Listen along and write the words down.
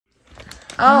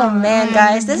Oh, man,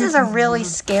 guys, this is a really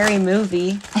scary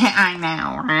movie. I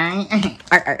know,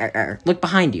 right? Look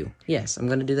behind you. Yes, I'm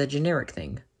gonna do that generic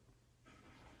thing.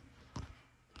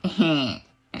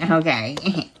 Okay.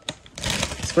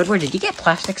 Squidward, did you get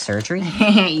plastic surgery?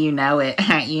 You know it.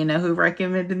 You know who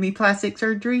recommended me plastic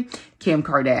surgery? Kim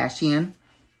Kardashian.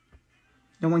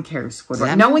 No one cares,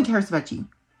 Squidward. No one cares about you.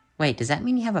 Wait, does that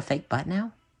mean you have a fake butt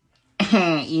now?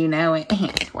 You know it.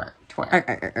 Twerk.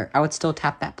 I would still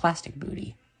tap that plastic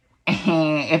booty.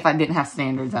 If I didn't have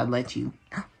standards, I'd let you.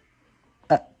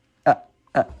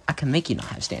 I can make you not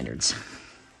have standards.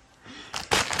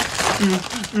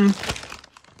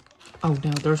 Oh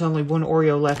no, there's only one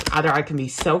Oreo left. Either I can be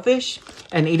selfish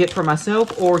and eat it for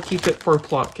myself or keep it for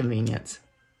plot convenience.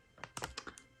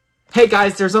 Hey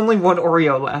guys, there's only one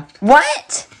Oreo left.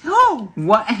 What? Oh,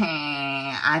 what?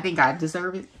 I think I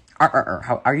deserve it.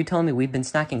 How are you telling me we've been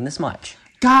snacking this much?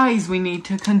 Guys, we need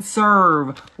to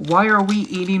conserve. Why are we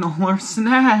eating all our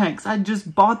snacks? I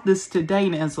just bought this today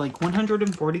and it has like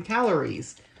 140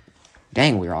 calories.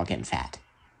 Dang, we're all getting fat.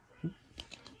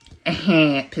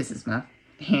 Pisses me off.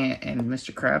 And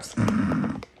Mr. Krabs.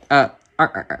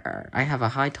 I have a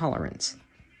high tolerance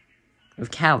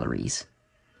of calories.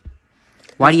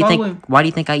 Why do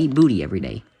you think I eat booty every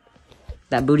day?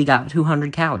 That booty got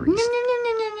 200 calories.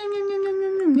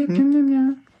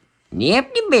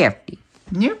 Nifty-bifty.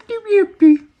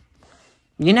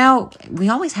 You know, we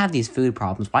always have these food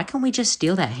problems. Why can't we just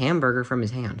steal that hamburger from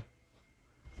his hand?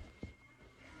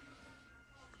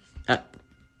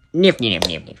 Nifty.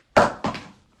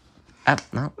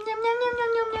 No.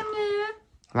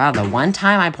 Wow, the one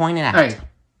time I pointed out.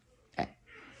 Hey.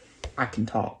 I can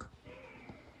talk.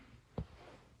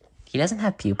 He doesn't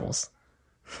have pupils.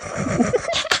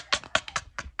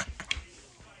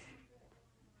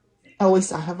 At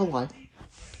least I have a life.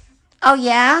 Oh,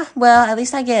 yeah? Well, at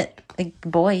least I get, like,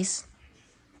 boys.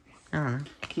 I don't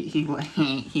know.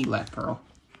 He left, Pearl.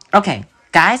 Okay,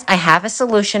 guys, I have a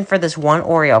solution for this one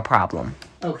Oreo problem.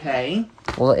 Okay.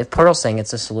 Well, if Pearl's saying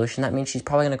it's a solution, that means she's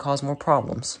probably going to cause more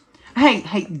problems.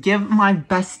 Hey, give my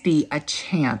bestie a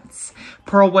chance.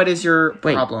 Pearl, what is your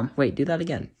problem? Wait, do that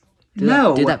again. Do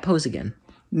that pose again.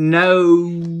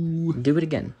 No. Do it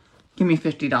again. Give me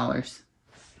 $50.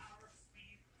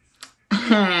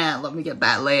 Let me get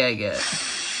that leg.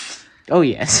 Oh,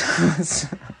 yes.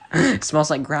 It smells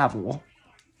like gravel.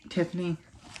 Tiffany,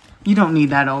 you don't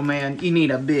need that old man. You need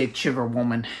a big sugar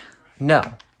woman. No.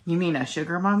 You mean a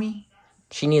sugar mommy?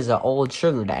 She needs an old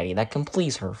sugar daddy that can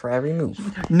please her for every move.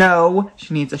 No,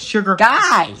 she needs a sugar...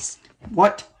 Guys!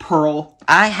 What, Pearl?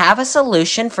 I have a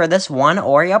solution for this one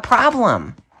Oreo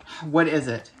problem. What is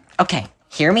it? Okay,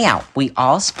 hear me out. We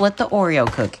all split the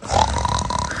Oreo cookie.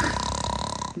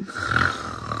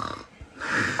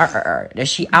 Is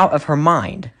she out of her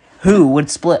mind? Who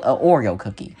would split an Oreo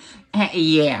cookie?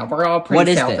 Yeah, we're all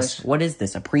pretty selfish. What is this? What is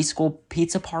this? A preschool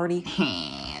pizza party?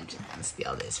 I'm just gonna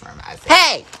steal this from myself.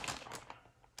 Hey!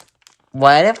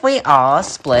 What if we all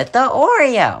split the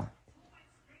Oreo?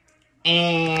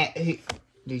 Did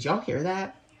y'all hear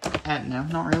that? No,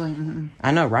 not really.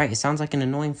 I know, right? It sounds like an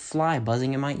annoying fly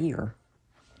buzzing in my ear.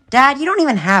 Dad, you don't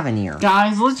even have an ear.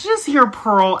 Guys, let's just hear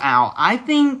Pearl out. I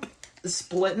think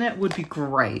splitting it would be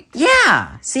great.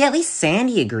 Yeah. See, at least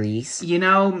Sandy agrees. You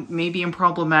know, maybe I'm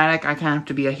problematic. I kind of have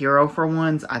to be a hero for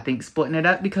once. I think splitting it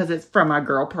up because it's from my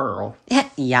girl Pearl.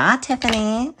 Yeah,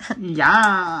 Tiffany.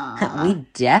 Yeah. We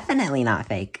definitely not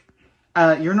fake.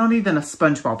 You're not even a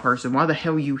SpongeBob person. Why the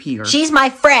hell are you here? She's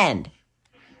my friend.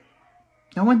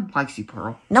 No one likes you,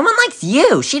 Pearl. No one likes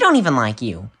you. She don't even like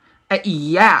you.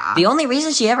 Yeah. The only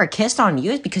reason she ever kissed on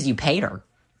you is because you paid her.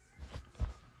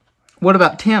 What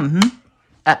about Tim,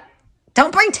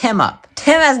 Don't bring Tim up.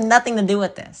 Tim has nothing to do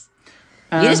with this.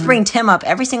 You just bring Tim up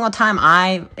every single time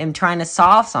I am trying to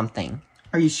solve something.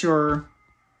 Are you sure?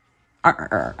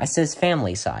 I says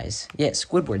family size. Yeah,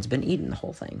 Squidward's been eating the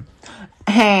whole thing.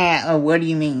 What do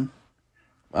you mean?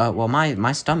 Well,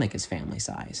 my stomach is family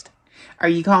sized. Are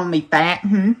you calling me fat,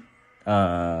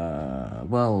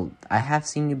 Well, I have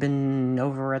seen you been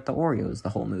over at the Oreos the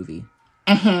whole movie.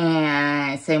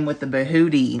 Same with the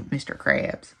Bahootie, Mr.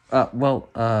 Krabs.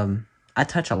 I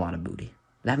touch a lot of booty.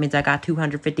 That means I got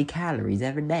 250 calories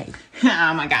every day.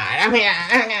 Oh my god. I mean,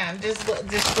 just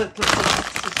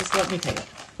let me take it.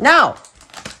 No!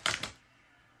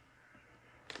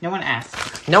 No one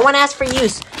asked. No one asked for you,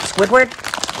 Squidward.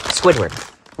 Squidward,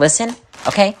 listen,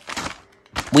 okay?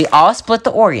 We all split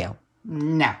the Oreo.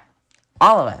 No.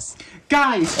 All of us.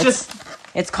 Guys,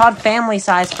 It's called family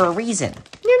size for a reason.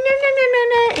 No.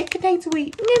 It contains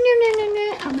wheat. No.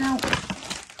 I'm out.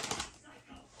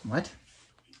 What?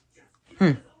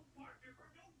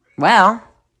 Well,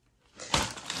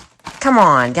 Come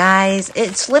on, guys.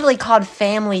 It's literally called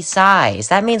family size.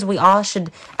 That means we all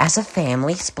should, as a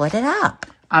family, split it up.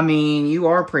 I mean, you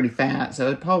are pretty fat,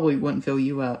 so it probably wouldn't fill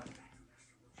you up.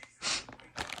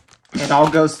 It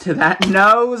all goes to that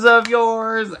nose of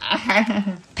yours.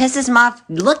 Pisses me off.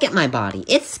 Look at my body.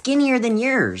 It's skinnier than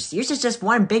yours. Yours is just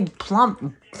one big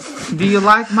plump. Do you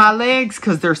like my legs?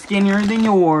 Because they're skinnier than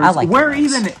yours. I like Where your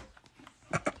legs. even...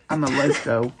 I'm a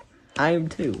lesbo. I am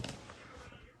too.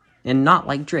 And not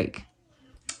like Drake.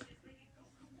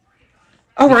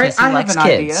 Alright, I have an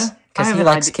idea. Because he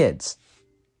likes kids.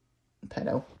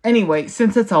 Pedo. Anyway,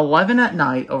 since it's 11 at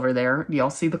night over there, y'all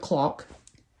see the clock?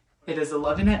 It is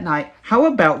 11 at night. How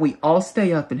about we all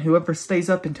stay up, and whoever stays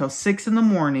up until 6 in the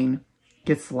morning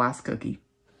gets the last cookie?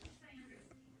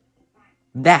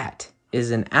 That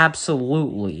is an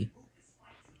absolutely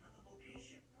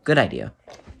good idea.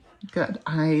 Good.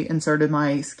 I inserted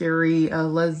my scary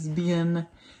lesbian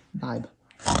vibe.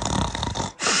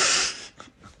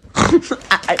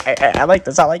 I like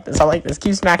this. I like this. I like this.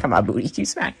 Keep smacking my booty. Keep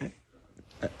smacking.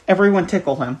 Everyone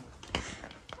tickle him.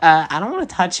 I don't want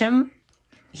to touch him.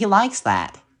 He likes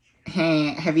that.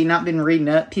 Have you not been reading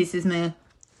up, Pieces Man?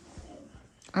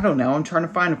 I don't know. I'm trying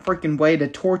to find a freaking way to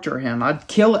torture him. I'd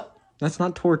kill it. That's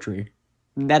not torture.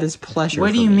 That is pleasure.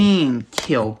 What do you mean,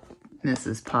 kill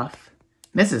Mrs. Puff?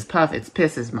 Mrs. Puff, it's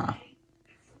Pisses Ma.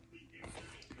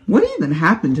 What even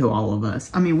happened to all of us?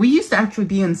 I mean, we used to actually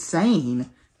be insane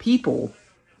people.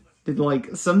 Did,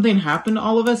 like, something happen to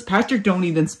all of us? Patrick don't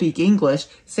even speak English.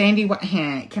 Sandy, what?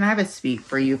 Can I have a speak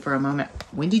for you for a moment?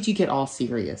 When did you get all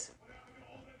serious?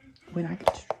 When I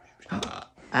get...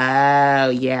 Oh,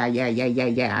 yeah,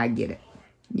 I get it.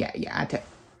 Yeah, I take...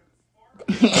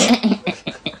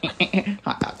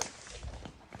 Hot dogs.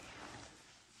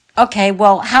 Okay,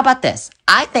 well, how about this?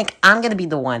 I think I'm going to be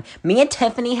the one. Me and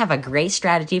Tiffany have a great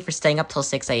strategy for staying up till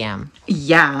 6 a.m.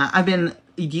 Yeah,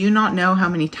 do you not know how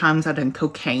many times I've done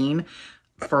cocaine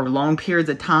for long periods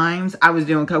of times? I was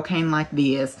doing cocaine like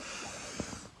this.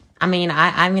 I mean,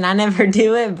 I never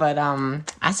do it, but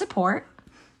I support.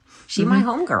 She my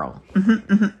homegirl.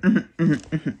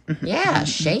 Yeah,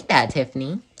 shake that,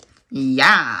 Tiffany.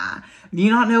 Yeah. Do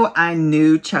you not know I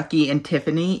knew Chucky and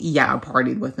Tiffany? Yeah, I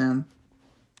partied with them.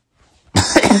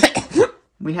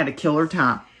 We had a killer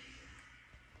time.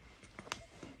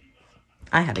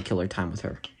 I had a killer time with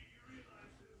her.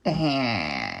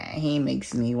 He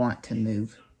makes me want to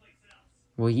move.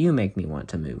 Well, you make me want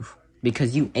to move.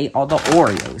 Because you ate all the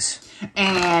Oreos.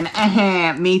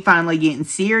 And me finally getting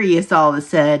serious all of a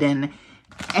sudden.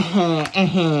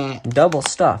 Double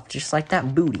stuffed, just like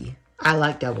that booty. I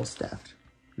like double stuffed.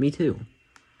 Me too.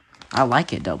 I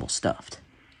like it double stuffed.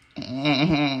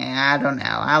 I don't know.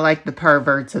 I like the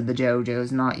perverts of the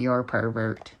JoJo's, not your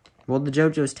pervert. Well, the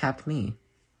JoJo's tapped me.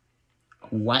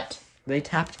 What? They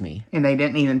tapped me. And they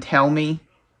didn't even tell me?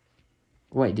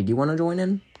 Wait, did you want to join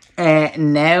in?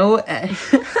 No.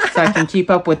 So I can keep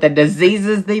up with the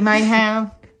diseases they might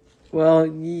have? Well,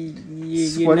 you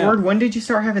Squidward, know. when did you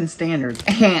start having standards?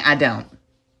 I don't.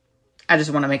 I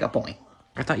just want to make a point.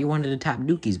 I thought you wanted to tap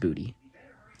Dookie's booty.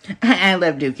 I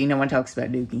love Dookie. No one talks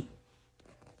about Dookie.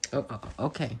 Oh,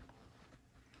 okay.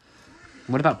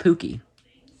 What about Pookie?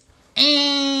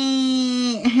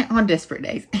 On desperate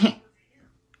days.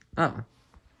 Oh.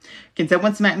 Can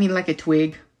someone smack me like a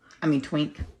twig? I mean,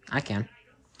 twink. I can.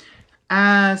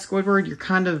 Squidward, you're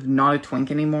kind of not a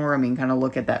twink anymore. I mean, kind of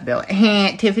look at that bill.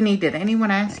 Tiffany, did anyone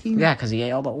ask you? Yeah, because he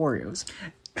ate all the Oreos.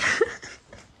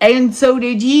 And so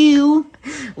did you.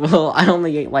 Well, I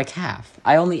only ate like half.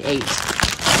 I only ate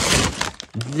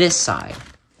this side.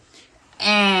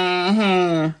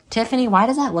 Tiffany, why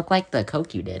does that look like the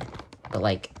Coke you did? But,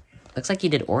 like, looks like you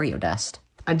did Oreo dust.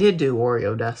 I did do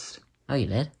Oreo dust. Oh, you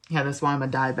did? Yeah, that's why I'm a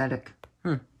diabetic.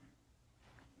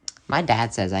 My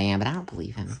dad says I am, but I don't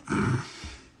believe him.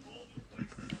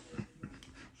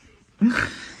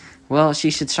 Well, she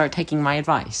should start taking my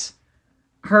advice.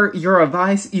 Your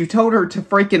advice? You told her to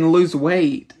freaking lose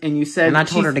weight, and you said... And I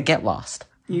told her to get lost.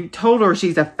 You told her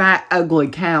she's a fat, ugly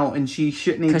cow, and she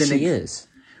shouldn't even... Because she is.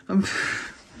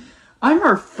 I'm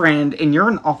her friend, and you're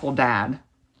an awful dad.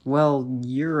 Well,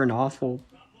 you're an awful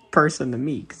person to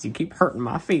me, because you keep hurting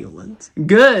my feelings.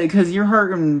 Good, because you're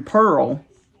hurting Pearl.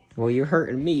 Well, you're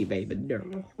hurting me, baby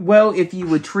girl. Well, if you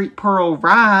would treat Pearl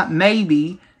right,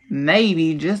 maybe,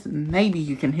 just maybe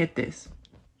you can hit this.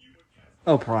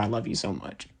 Oh, Pearl, I love you so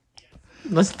much.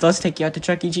 Let's take you out to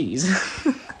Chuck E. Cheese.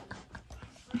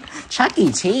 Chuck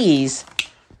E. Cheese?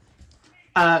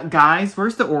 Guys,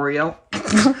 where's the Oreo?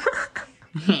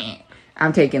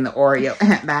 I'm taking the Oreo.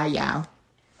 Bye, y'all.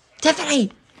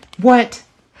 Tiffany! What?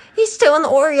 He's still in the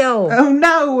Oreo! Oh,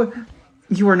 no!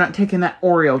 You are not taking that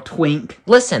Oreo, twink.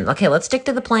 Listen, okay, let's stick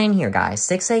to the plan here, guys.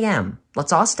 6 a.m.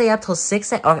 Let's all stay up till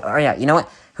 6 a.m. Oh, yeah, you know what?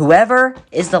 Whoever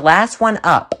is the last one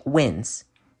up wins.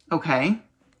 Okay.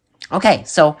 Okay,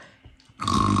 so...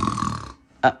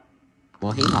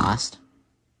 well, he lost.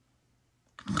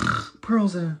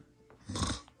 Pearl's a...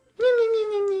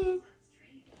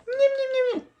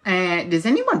 does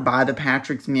anyone buy the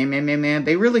Patrick's?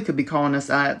 They really could be calling us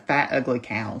fat, ugly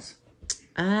cows.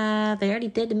 They already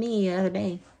did to me the other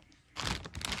day.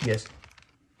 Yes.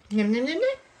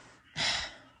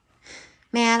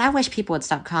 Man, I wish people would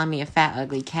stop calling me a fat,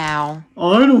 ugly cow.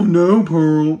 I don't know,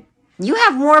 Pearl. You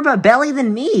have more of a belly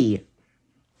than me.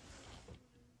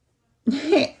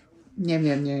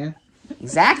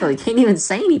 Exactly. Can't even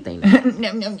say anything. Nifty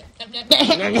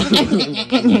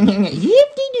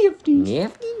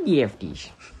nifties.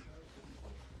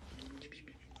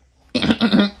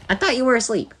 I thought you were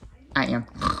asleep. I am.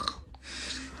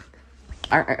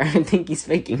 I think he's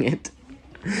faking it.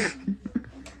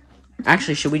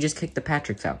 Actually, should we just kick the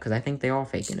Patricks out? Because I think they're all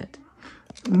faking it.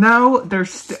 No,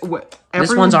 there's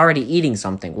this one's already eating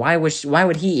something. Why would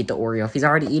he eat the Oreo if he's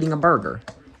already eating a burger?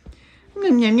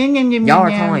 Y'all are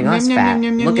calling us fat.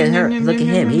 Look at her. Look at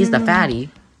him. He's the fatty.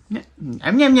 Oh,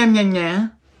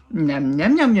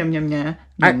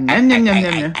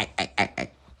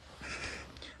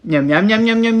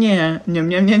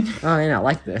 I not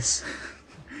like this.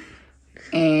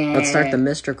 Let's start the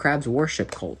Mr. Krabs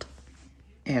worship cult.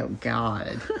 Oh,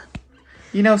 God.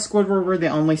 You know, Squidward, we're the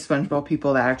only SpongeBob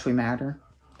people that actually matter.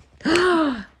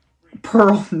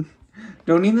 Pearl,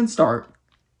 don't even start.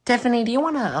 Tiffany, do you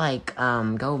want to,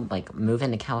 go, move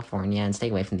into California and stay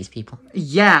away from these people?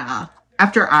 Yeah.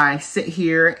 After I sit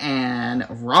here and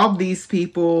rob these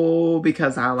people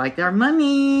because I like their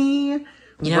money.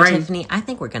 You know, Tiffany, I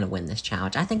think we're going to win this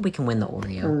challenge. I think we can win the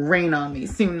Oreo. Rain on me,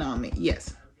 tsunami,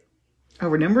 yes. Oh,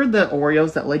 remember the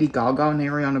Oreos that Lady Gaga and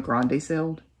Ariana Grande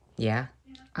sold? Yeah.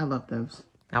 I love those.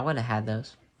 I would have had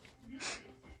those.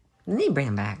 You need to bring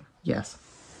them back. Yes.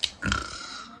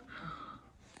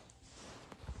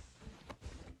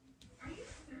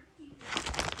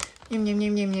 I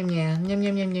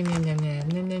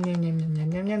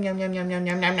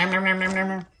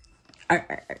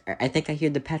think I hear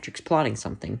the Patricks plotting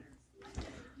something.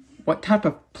 What type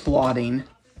of plotting?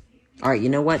 Alright, you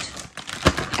know what?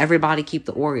 Everybody keep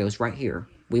the Oreos right here.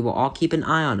 We will all keep an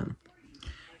eye on them.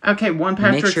 Okay, one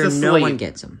Patrick's Make sure asleep. no one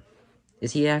gets him.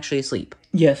 Is he actually asleep?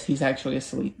 Yes, he's actually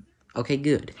asleep. Okay,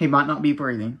 good. He might not be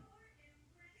breathing.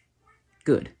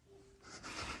 Good.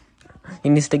 He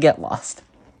needs to get lost.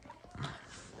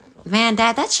 Man,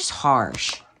 Dad, that's just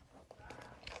harsh.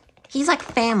 He's like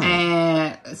family.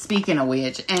 And speaking of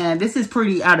which, and this is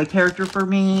pretty out of character for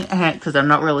me, because I'm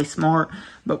not really smart.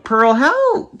 But Pearl,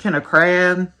 how can a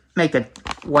crab make a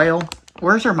whale?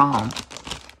 Where's your mom?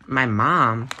 My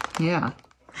mom? Yeah.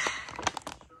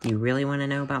 You really want to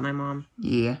know about my mom?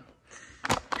 Yeah.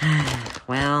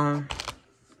 Well,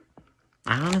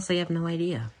 I honestly have no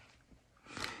idea.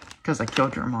 Because I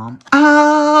killed your mom.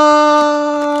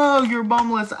 Oh, you're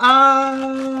bombless.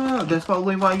 Oh, that's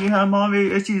probably why you have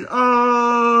mommy issues.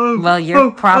 Oh. Well,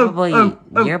 you're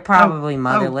probably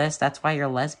motherless. That's why you're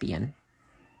lesbian.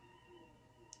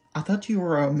 I thought you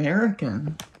were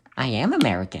American. I am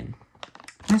American.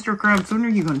 Mr. Krabs, when are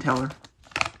you going to tell her?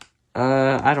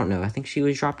 I don't know. I think she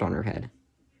was dropped on her head.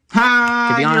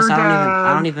 Ha! To be honest,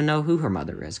 I don't even know who her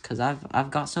mother is, because I've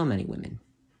got so many women.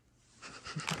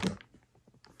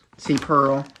 See,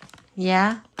 Pearl.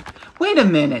 Yeah? Wait a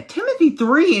minute. Timothy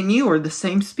 3 and you are the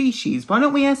same species. Why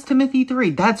don't we ask Timothy 3?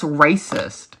 That's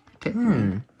racist.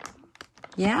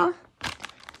 Yeah?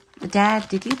 Dad,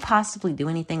 did you possibly do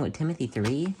anything with Timothy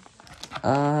 3?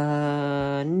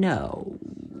 No.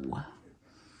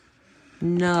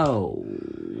 No.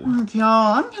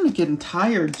 Y'all, I'm kind of getting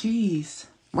tired. Jeez.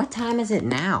 What time is it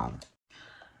now?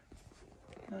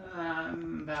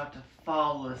 I'm about to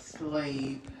fall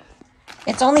asleep.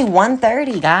 It's only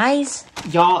 1:30, guys.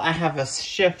 Y'all, I have a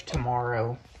shift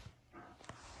tomorrow.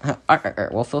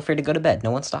 Well, feel free to go to bed.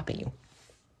 No one's stopping you.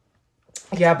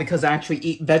 Yeah, because I actually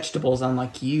eat vegetables,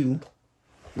 unlike you.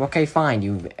 Okay, fine.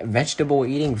 You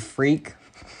vegetable-eating freak.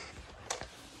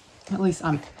 At least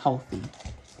I'm healthy.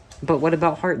 But what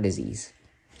about heart disease?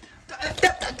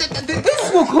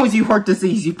 This will cause you heart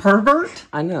disease, you pervert.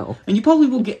 I know. And you probably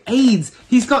will get AIDS.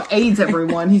 He's got AIDS,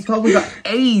 everyone. He's probably got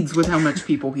AIDS with how much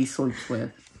people he sleeps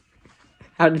with.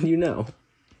 How did you know?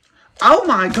 Oh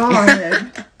my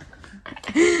god.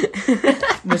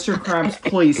 Mr. Krabs,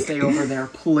 please stay over there.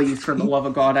 Please, for the love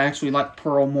of God. I actually like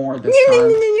Pearl more this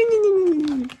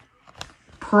time.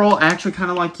 Pearl, I actually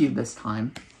kind of like you this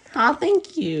time. Oh,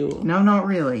 thank you. No, not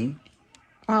really.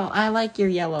 Well, I like your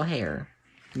yellow hair.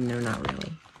 No, not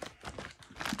really.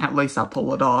 At least I'll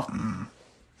pull it off.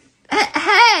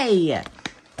 Hey!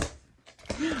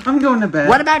 I'm going to bed.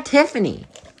 What about Tiffany?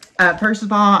 First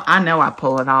of all, I know I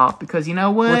pull it off because you know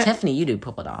what? Well, Tiffany, you do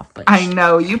pull it off, but I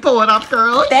know you pull it off,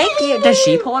 girl. Thank you. Does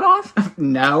she pull it off?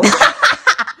 No.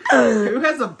 Who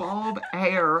has a bob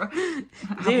hair?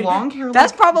 Dude, long hair.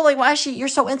 That's probably why you're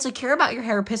so insecure about your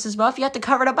hair pisses buff. You have to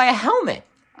cover it up by a helmet.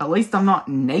 At least I'm not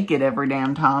naked every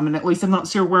damn time, and at least I'm not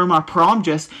still wearing my prom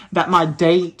dress that my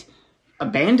date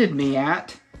abandoned me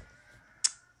at.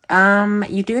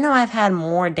 You do know I've had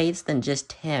more dates than just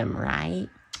Tim, right?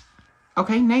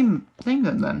 Okay, name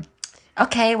them then.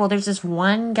 Okay, well, there's this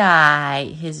one guy.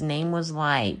 His name was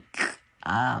like,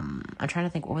 I'm trying to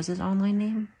think. What was his online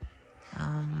name?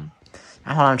 Hold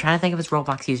on, I'm trying to think of his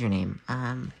Roblox username.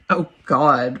 Oh,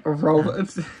 God.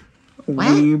 Roblox.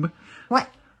 Weeb. What?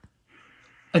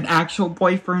 An actual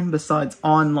boyfriend besides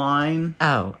online?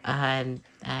 Oh,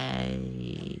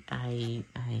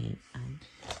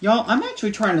 Y'all, I'm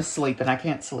actually trying to sleep, and I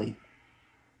can't sleep.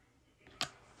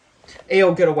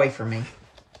 Ew, get away from me.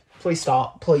 Please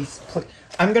stop. Please, please.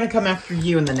 I'm gonna come after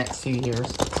you in the next few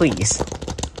years. Please.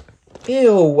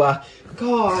 Ew.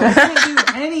 God, I can't do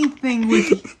anything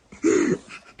with you.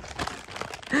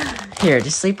 Here,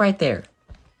 just sleep right there.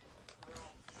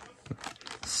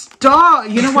 Stop!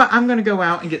 You know what? I'm gonna go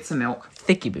out and get some milk.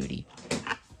 Thicky booty.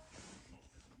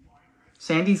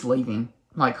 Sandy's leaving.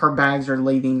 Like, her bags are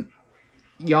leaving.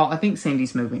 Y'all, I think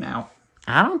Sandy's moving out.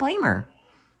 I don't blame her.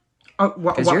 Oh,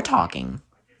 because you're talking.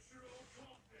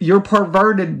 Your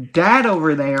perverted dad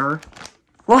over there.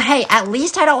 Well, hey, at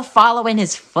least I don't follow in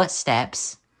his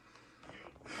footsteps.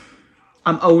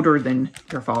 I'm older than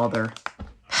your father.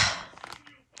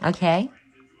 Okay.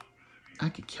 I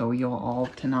could kill you all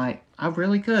tonight. I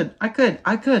really could. I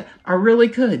really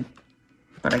could.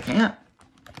 But I can't.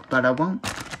 But I won't.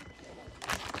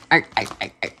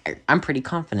 I'm pretty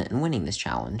confident in winning this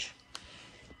challenge.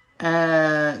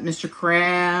 Mr.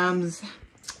 Krabs,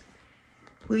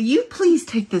 will you please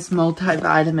take this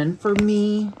multivitamin for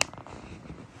me?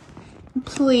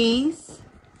 Please.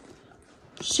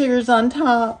 Sugar's on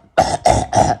top.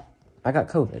 I got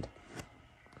COVID.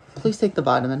 Please take the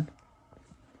vitamin.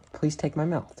 Please take my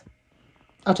mouth.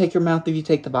 I'll take your mouth if you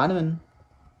take the vitamin.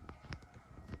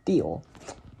 Deal.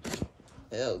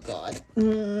 Oh, God.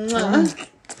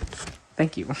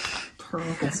 Thank you.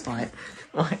 Terrible spot.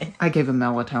 What? I gave him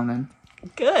melatonin.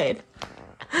 Good.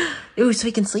 Ooh, so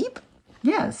he can sleep?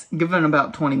 Yes. Give him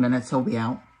about 20 minutes, he'll be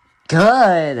out.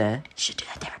 Good. You should do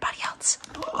that to everybody else.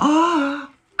 How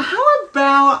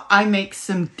about I make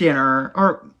some dinner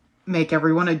or make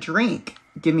everyone a drink?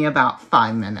 Give me about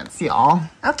 5 minutes, y'all.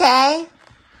 Okay.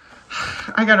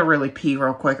 I gotta really pee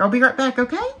real quick. I'll be right back,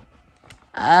 okay?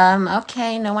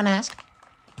 Okay. No one asked.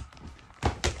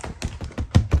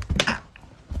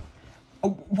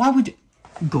 Oh, why would you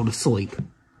go to sleep?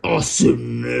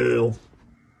 Awesome now.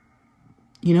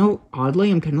 You know, oddly,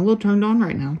 I'm kind of a little turned on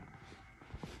right now.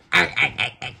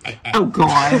 Oh,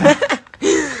 God.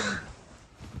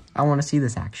 I want to see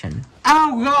this action.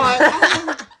 Oh,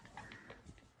 God.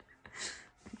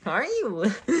 Are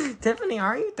you? Tiffany,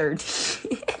 are you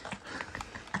 13?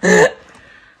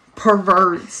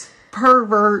 Perverts.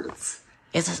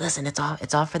 Listen, it's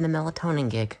all for the melatonin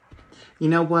gig. You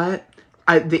know what?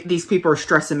 These people are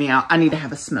stressing me out. I need to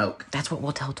have a smoke. That's what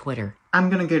we'll tell Twitter. I'm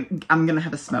gonna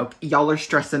have a smoke. Y'all are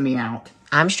stressing me out.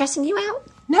 I'm stressing you out?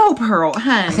 No, Pearl,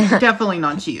 hun. Definitely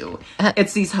not you.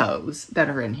 It's these hoes that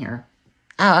are in here.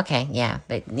 Oh, okay. Yeah,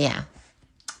 but yeah.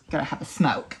 Gotta have a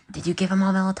smoke. Did you give them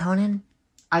all melatonin?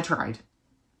 I tried.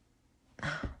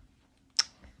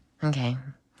 Okay.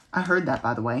 I heard that,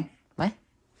 by the way. What?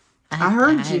 I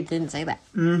heard you. I didn't say that.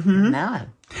 Mm-hmm. No.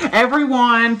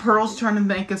 Everyone, Pearl's trying to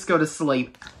make us go to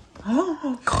sleep.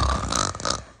 Oh,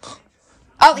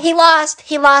 he lost.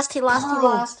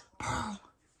 Pearl.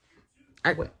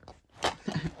 Wait.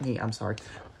 Hey, I'm sorry.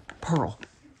 Pearl,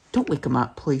 don't wake him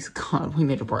up, please. God, we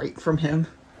need a break from him.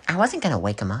 I wasn't gonna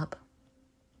wake him up.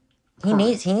 He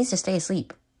needs to stay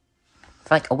asleep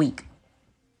for like a week,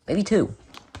 maybe 2,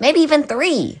 maybe even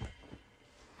 3.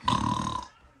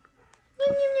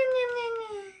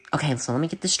 Okay, so let me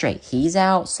get this straight. He's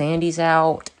out, Sandy's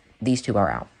out, these 2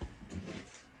 are out.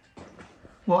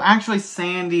 Well, actually,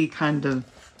 Sandy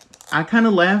I kind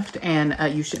of left, and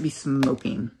you should be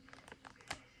smoking.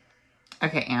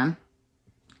 Okay, Anne.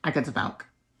 I got some milk.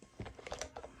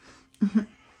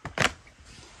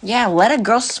 Yeah, let a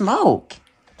girl smoke.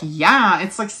 Yeah,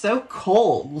 it's like so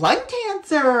cold. Lung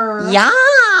cancer.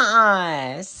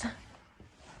 Yes.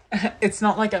 It's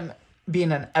not like I'm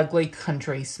being an ugly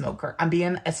country smoker. I'm being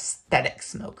an aesthetic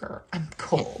smoker. I'm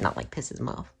cool. Not like piss his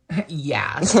mouth.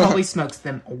 Yeah, she probably smokes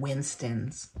them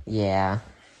Winstons. Yeah.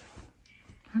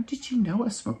 How did you know I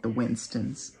smoked the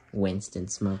Winstons? Winston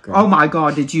smoker. Oh my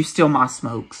god, did you steal my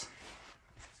smokes?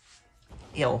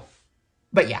 Ew.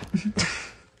 But yeah.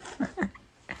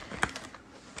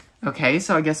 Okay,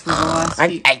 so I guess we're the last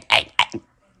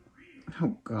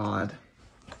Oh god.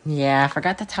 Yeah, I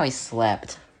forgot that's how he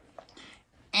slept.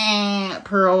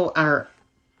 Pearl,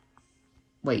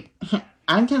 wait.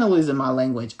 I'm kind of losing my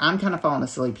language. I'm kind of falling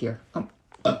asleep here.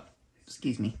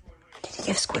 Excuse me. Did he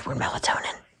give Squidward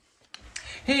melatonin?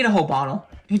 He ate a whole bottle.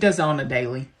 He does it on a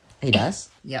daily. He does?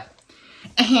 Yep.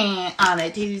 On a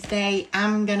Tuesday,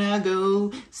 I'm gonna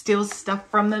go steal stuff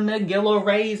from the McGilla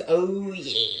Rays. Oh,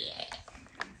 yeah.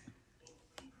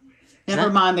 Never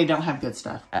mind, they don't have good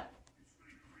stuff.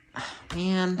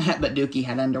 Man. But Dookie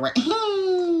had underwear.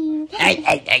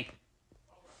 Hey.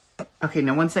 Okay,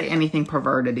 no one say anything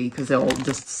perverted-y, because they'll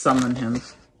just summon him.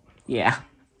 Yeah.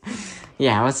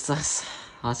 Yeah, let's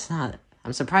not.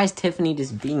 I'm surprised Tiffany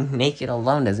just being naked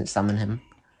alone doesn't summon him.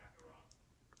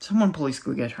 Someone please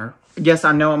go get her. Yes,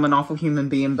 I know I'm an awful human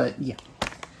being, but yeah.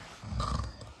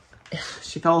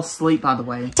 She fell asleep, by the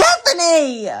way.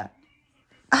 Tiffany!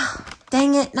 Oh,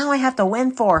 dang it, now I have to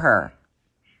win for her.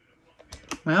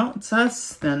 Well, it's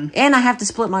us, then. And I have to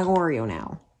split my Oreo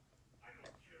now.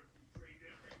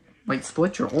 Wait,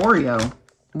 split your Oreo?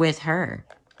 With her.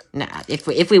 Nah, if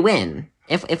we win.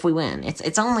 If we win.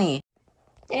 It's only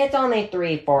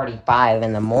 3:45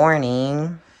 in the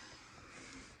morning.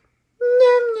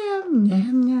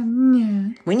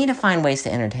 We need to find ways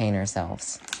to entertain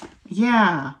ourselves.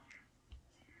 Yeah.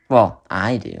 Well,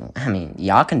 I do. I mean,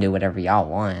 y'all can do whatever y'all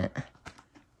want.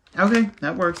 Okay,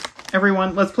 that works.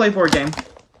 Everyone, let's play board game.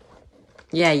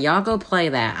 Yeah, y'all go play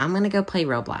that. I'm gonna go play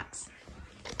Roblox.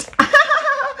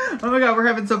 Oh my god, we're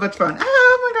having so much fun.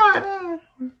 Oh my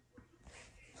god.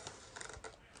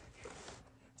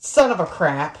 Son of a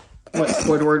crap. What,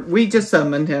 Squidward? We just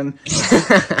summoned him.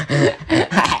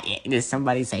 Did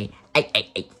somebody say,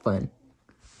 ay, fun?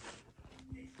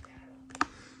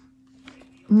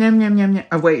 Nom.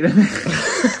 Oh, wait.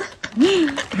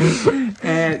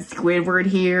 Squidward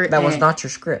here. That was not your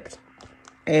script.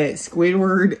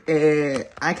 Squidward,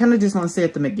 I kind of just want to stay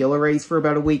at the McGilla Rays for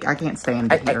about a week. I can't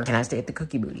stand it here. Can I stay at the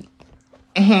Cookie Booty?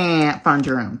 Find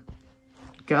your own.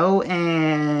 Go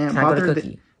and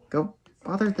go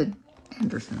bother the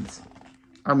Andersons.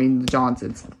 I mean, the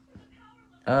Johnsons.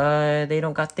 They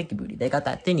don't got thicky booty. They got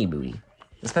that thinny booty.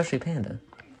 Especially Panda.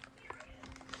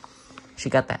 She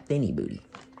got that thinny booty.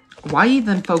 Why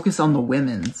even focus on the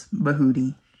women's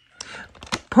bahooty?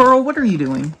 Pearl, what are you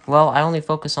doing? Well, I only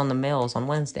focus on the males on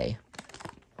Wednesday.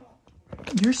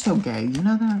 You're so gay, you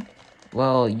know that?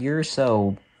 Well, you're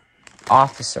so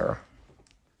officer.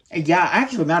 Yeah,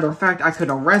 actually, matter of fact, I could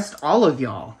arrest all of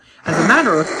y'all. As a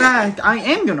matter of fact, I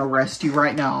am gonna arrest you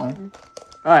right now.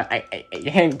 Alright,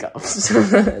 handcuffs.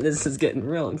 This is getting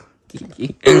real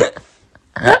geeky.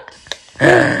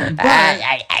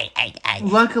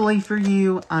 Luckily for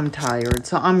you, I'm tired,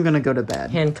 so I'm gonna go to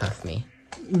bed. Handcuff me.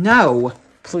 No.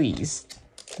 Please.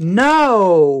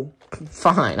 No.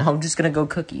 Fine, I'm just gonna go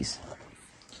cookies.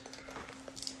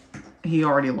 He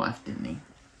already left, didn't he?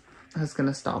 I was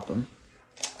gonna stop him.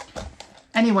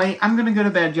 Anyway, I'm gonna go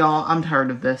to bed, y'all. I'm tired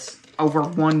of this. Over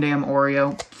one damn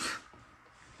Oreo.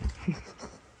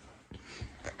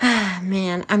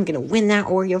 Man, I'm gonna win that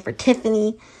Oreo for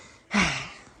Tiffany.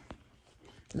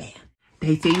 Man.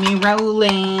 They see me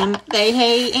rolling. They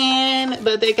hating,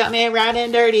 but they got me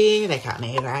riding dirty. They got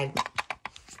me riding.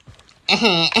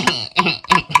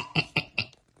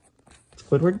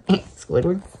 Squidward?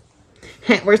 Squidward?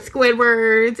 We're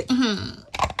Squidwards.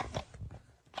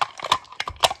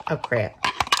 Oh, crap.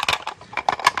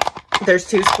 There's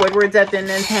 2 Squidwards up in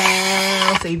this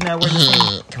house. Even though we're the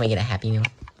same. Can we get a Happy Meal?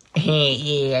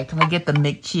 Yeah, can we get the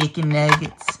McChicken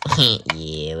nuggets?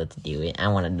 Yeah, let's do it. I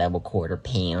want a double quarter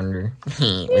pounder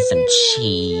with some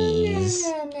cheese.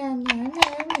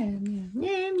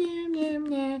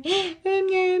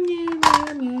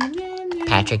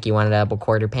 Patrick, you want a double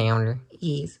quarter pounder?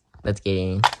 Yes. Let's get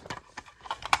in.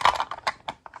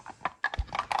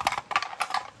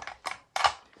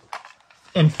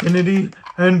 Infinity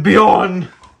and beyond.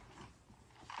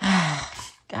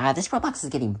 God, this Roblox is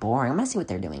getting boring. I'm gonna see what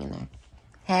they're doing in there.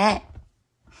 Hey.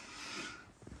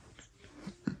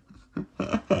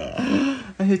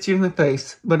 I hit you in the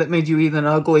face, but it made you even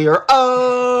uglier.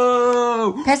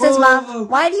 Oh! Pisses Mom,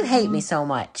 why do you hate me so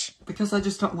much? Because I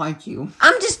just don't like you.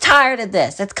 I'm just tired of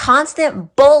this. It's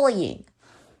constant bullying.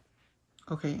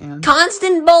 Okay, Ann.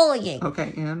 Constant bullying.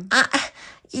 Okay, Ann.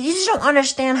 You just don't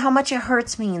understand how much it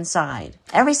hurts me inside.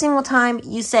 Every single time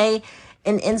you say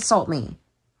and insult me.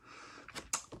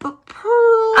 But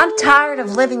Pearl... I'm tired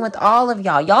of living with all of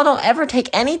y'all. Y'all don't ever take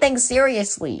anything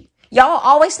seriously. Y'all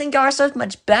always think y'all are so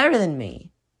much better than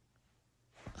me.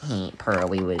 Pearl,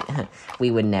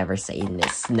 we would never say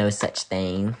this, no such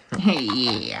thing.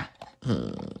 Yeah.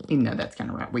 You know that's kind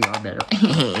of right. We are better.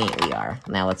 We are.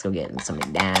 Now let's go get some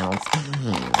McDonald's.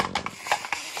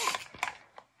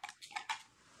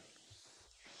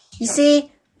 You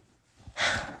see?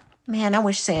 Man, I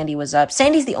wish Sandy was up.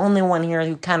 Sandy's the only one here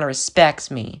who kind of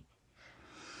respects me.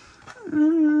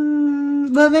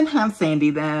 Well, then have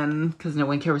Sandy then, because no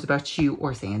one cares about you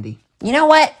or Sandy. You know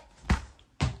what?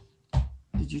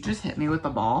 Did you just hit me with the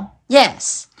ball?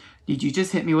 Yes. Did you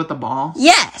just hit me with the ball?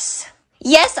 Yes.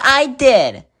 Yes, I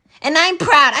did. And I'm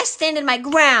proud. I stand in my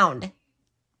ground.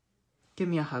 Give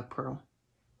me a hug, Pearl.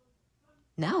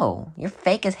 No, you're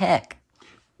fake as heck.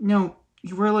 No,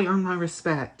 you really earn my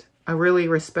respect. I really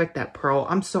respect that, Pearl.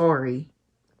 I'm sorry.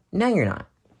 No, you're not.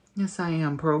 Yes, I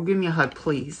am, Pearl. Give me a hug,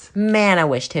 please. Man, I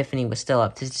wish Tiffany was still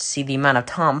up to see the amount of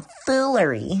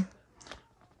tomfoolery.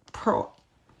 Pearl,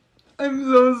 I'm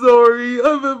so sorry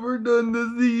I've ever done this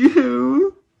to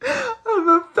you. I'm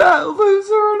a fat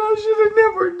loser and I should have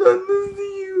never done this to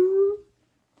you.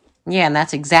 Yeah, and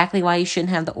that's exactly why you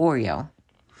shouldn't have the Oreo.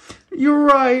 You're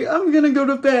right. I'm gonna go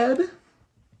to bed.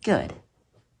 Good.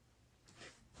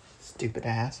 Stupid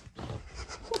ass.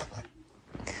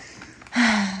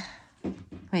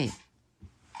 Wait.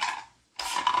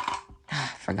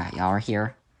 Forgot y'all are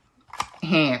here.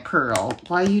 Hey, Pearl,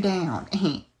 why are you down?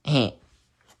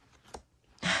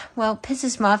 Well,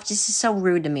 pisses me off. Just is so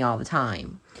rude to me all the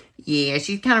time. Yeah,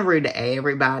 she's kind of rude to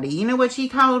everybody. You know what she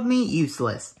called me?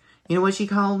 Useless. You know what she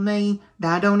called me?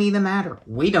 That don't even matter.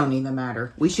 We don't even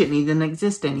matter. We shouldn't even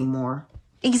exist anymore.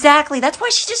 Exactly. That's why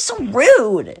she's just so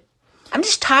rude. I'm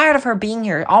just tired of her being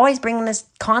here, always bringing this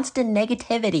constant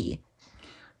negativity.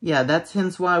 Yeah, that's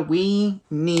hence why we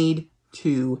need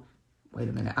to... Wait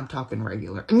a minute, I'm talking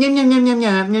regular. Nyam, nyam, nyam, nyam,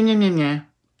 nyam, nyam, nyam, nyam, nyam.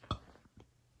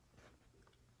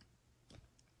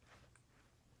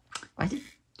 What?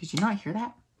 Did you not hear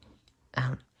that?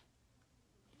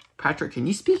 Patrick, can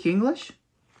you speak English?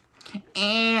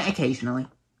 Occasionally.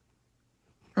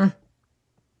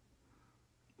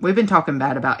 We've been talking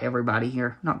bad about everybody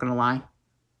here, not gonna lie.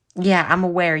 Yeah, I'm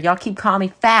aware. Y'all keep calling me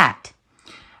fat.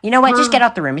 You know what? Just get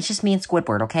out the room. It's just me and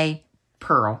Squidward, okay?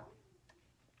 Pearl.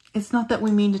 It's not that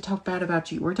we mean to talk bad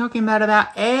about you. We're talking bad about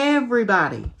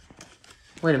everybody.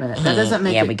 Wait a minute. That doesn't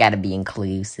make Yeah, we gotta be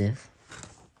inclusive.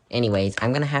 Anyways,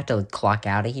 I'm gonna have to clock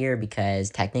out of here because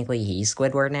technically he's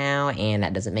Squidward now, and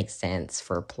that doesn't make sense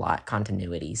for plot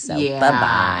continuity. So, yeah,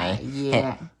 bye-bye.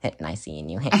 Yeah. Nice seeing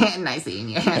you. Nice seeing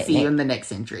you. See you in the next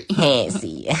century.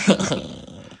 See you.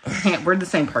 We're the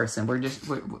same person. We're just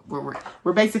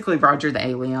we're basically Roger the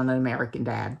Alien, an American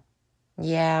Dad.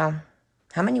 Yeah.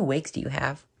 How many wigs do you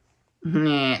have?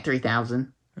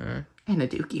 3,000. And a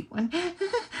dookie one.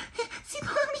 See,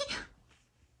 mommy.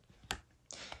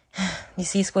 You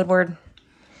see, Squidward?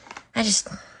 I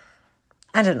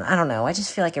don't know. I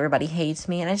just feel like everybody hates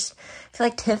me, and I just feel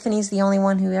like Tiffany's the only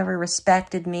one who ever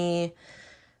respected me.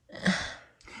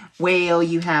 Well,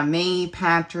 you have me,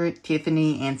 Patrick,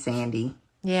 Tiffany, and Sandy.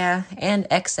 Yeah, and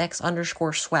XX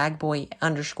underscore swagboy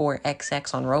underscore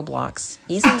XX on Roblox.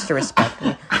 He seems to respect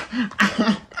me.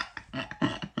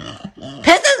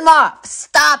 Pisses me off!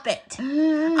 Stop it!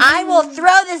 I will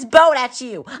throw this boat at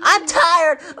you! I'm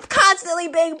tired of constantly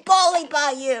being bullied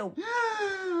by you!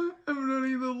 I'm not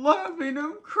even laughing,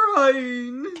 I'm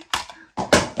crying.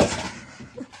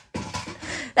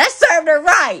 That served her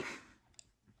right!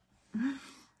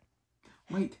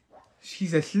 Wait,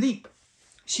 she's asleep.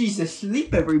 She's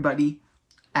asleep, everybody.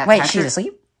 Wait, Patrick, she's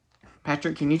asleep?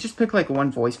 Patrick, can you just pick like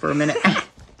one voice for a minute?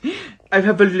 I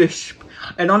have a lisp,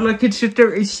 and all I can sit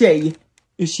there and say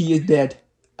is she is dead.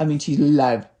 I mean, she's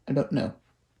alive. I don't know.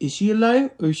 Is she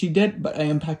alive or is she dead? But I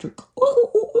am Patrick.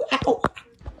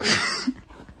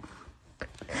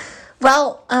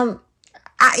 Well,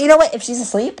 you know what? If she's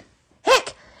asleep,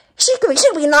 heck, she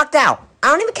should be knocked out. I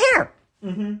don't even care.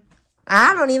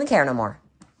 I don't even care no more.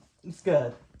 It's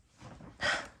good.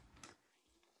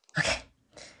 Okay.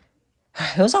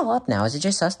 Who's all up now? Is it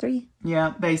just us three?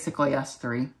 Yeah, basically us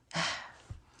three.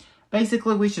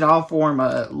 Basically, we should all form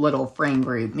a little friend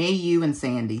group. Me, you, and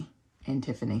Sandy. And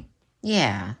Tiffany.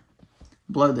 Yeah.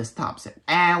 Blow this top set.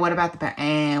 What about the...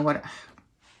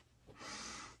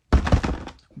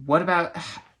 What about...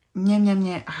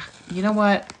 You know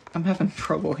what? I'm having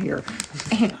trouble here.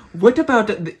 What about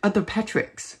the other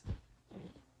Patricks?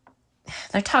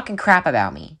 They're talking crap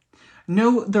about me.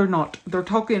 No, they're not. They're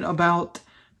talking about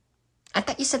I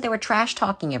thought you said they were trash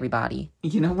talking everybody.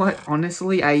 You know what?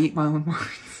 Honestly, I eat my own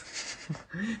words.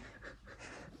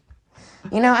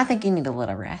 You know, I think you need a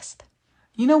little rest.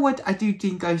 You know what? I do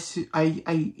think I should. I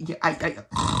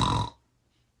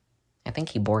think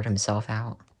he bored himself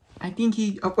out. I think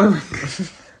he. Oh, well.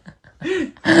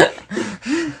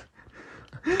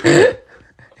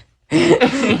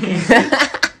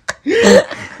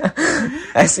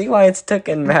 I see why it's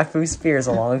taken Mafu Spears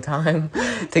a long time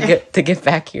to get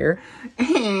back here.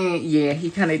 Yeah,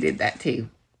 he kind of did that too.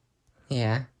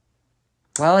 Yeah.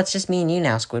 Well, it's just me and you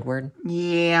now, Squidward.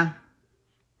 Yeah.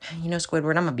 You know,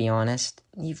 Squidward, I'm gonna be honest.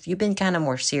 You've been kind of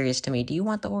more serious to me. Do you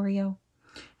want the Oreo?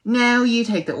 No, you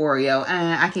take the Oreo.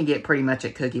 I can get pretty much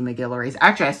at Cookie McGilliry's.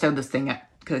 Actually, I stole this thing at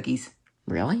Cookies.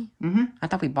 Really? Mm-hmm. I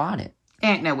thought we bought it.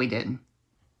 No, we didn't.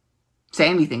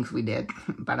 Sammy thinks we did,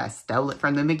 but I stole it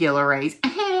from the McGilliry's.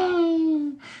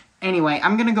 Anyway,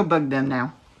 I'm gonna go bug them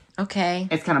now. Okay.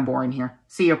 It's kind of boring here.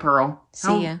 See ya, Pearl.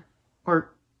 See ya. Or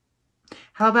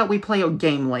how about we play a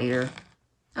game later?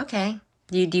 Okay.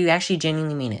 Do you actually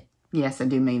genuinely mean it? Yes, I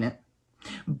do mean it.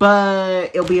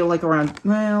 But it'll be like around,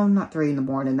 well, not 3 in the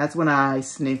morning. That's when I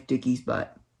sniff Dookie's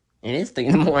butt. It is 3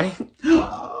 in the morning.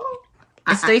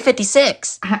 It's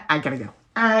 3:56. I gotta go.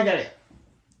 I gotta go.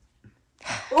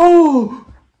 Oh!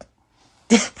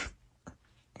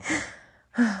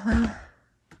 Well,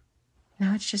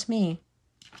 now it's just me.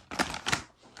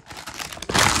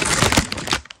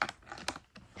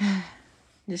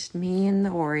 Just me and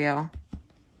the Oreo.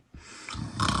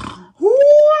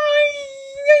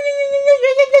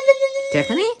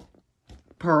 Tiffany?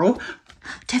 Pearl?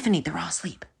 Tiffany, they're all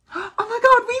asleep. Oh my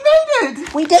god, we made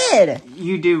it! We did!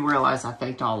 You do realize I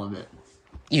faked all of it.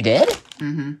 You did?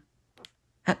 Mm-hmm.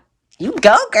 You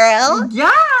go, girl! Yeah!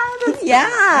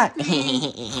 Yeah!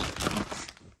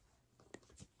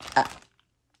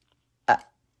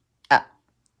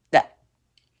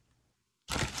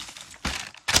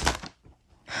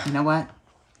 You know what?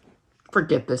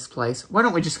 Forget this place. Why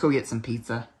don't we just go get some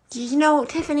pizza? You know,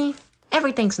 Tiffany,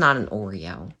 everything's not an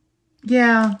Oreo.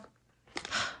 Yeah.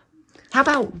 How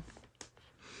about...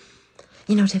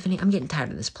 You know, Tiffany, I'm getting tired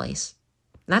of this place.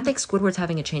 And I think Squidward's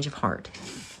having a change of heart.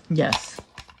 Yes.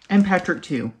 And Patrick,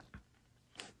 too.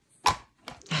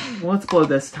 Well, let's blow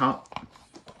this top.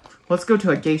 Let's go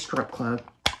to a gay strip club.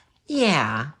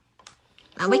 Yeah.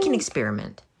 We can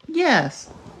experiment. Yes.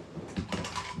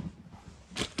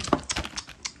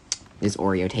 This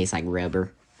Oreo tastes like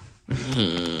rubber.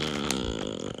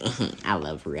 I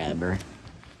love rubber.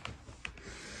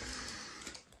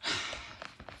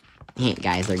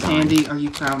 Guys, they're gone. Sandy, are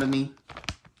you proud of me?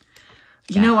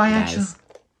 You know, I guys,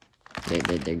 actually...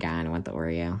 They're gone. I want the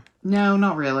Oreo. No,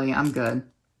 not really. I'm good.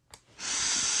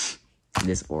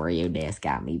 This Oreo desk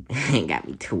got me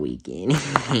tweaking.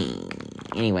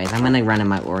 Anyways, I'm gonna run in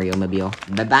my Oreo mobile.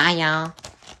 Bye-bye, y'all.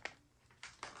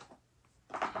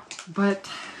 But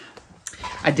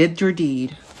I did your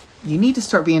deed. You need to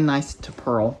start being nice to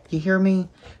Pearl. You hear me?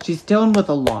 She's dealing with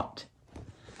a lot.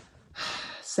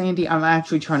 Sandy, I'm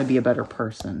actually trying to be a better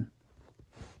person.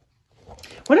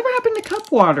 Whatever happened to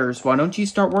Cup Waters? Why don't you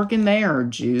start working there,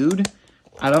 Jude?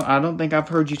 I don't think I've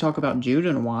heard you talk about Jude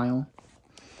in a while.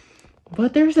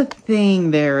 But there's a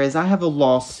thing there is I have a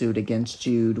lawsuit against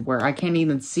Jude where I can't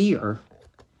even see her.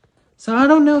 So I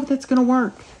don't know if that's gonna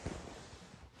work.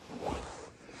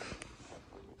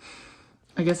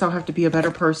 I guess I'll have to be a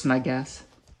better person, I guess.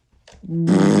 I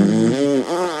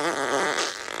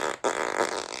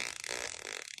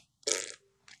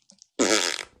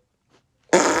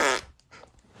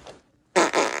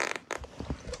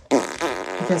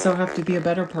guess I'll have to be a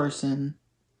better person.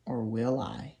 Or will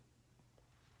I?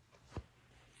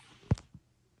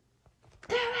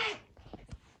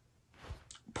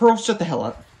 Pearl, shut the hell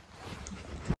up.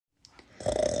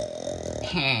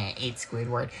 It's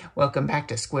Squidward. Welcome back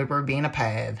to Squidward being a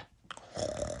pub.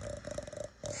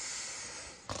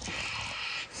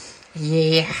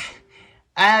 Yeah.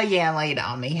 Oh, yeah, lay it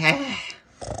on me.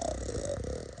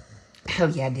 Oh,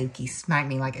 yeah, Dookie. Smack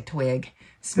me like a twig.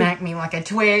 Smack me like a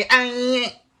twig.